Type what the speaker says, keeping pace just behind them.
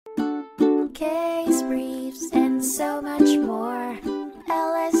case briefs, and so much more.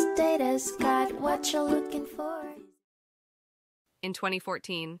 LS Data's got what you're looking for. In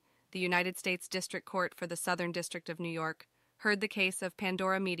 2014, the United States District Court for the Southern District of New York heard the case of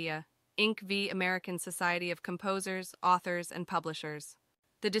Pandora Media, Inc. v. American Society of Composers, Authors, and Publishers.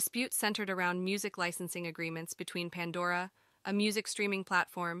 The dispute centered around music licensing agreements between Pandora, a music streaming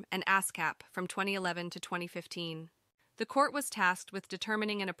platform, and ASCAP from 2011 to 2015. The court was tasked with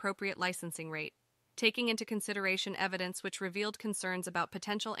determining an appropriate licensing rate, taking into consideration evidence which revealed concerns about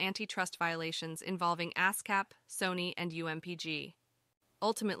potential antitrust violations involving ASCAP, Sony, and UMPG.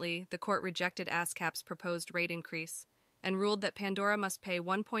 Ultimately, the court rejected ASCAP's proposed rate increase and ruled that Pandora must pay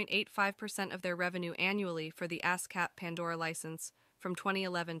 1.85% of their revenue annually for the ASCAP Pandora license from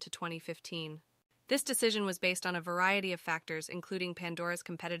 2011 to 2015. This decision was based on a variety of factors, including Pandora's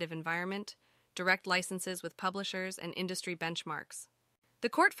competitive environment, direct licenses with publishers, and industry benchmarks. The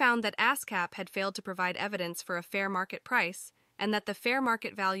court found that ASCAP had failed to provide evidence for a fair market price and that the fair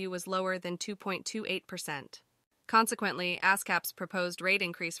market value was lower than 2.28%. Consequently, ASCAP's proposed rate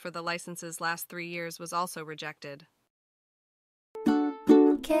increase for the license's last 3 years was also rejected.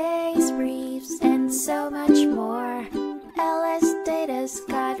 Case briefs, and so much more. LS Data's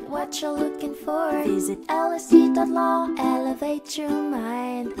got what you're looking for. Visit lsd.law, elevate your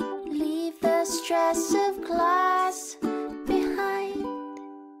mind. Leave the stress of class.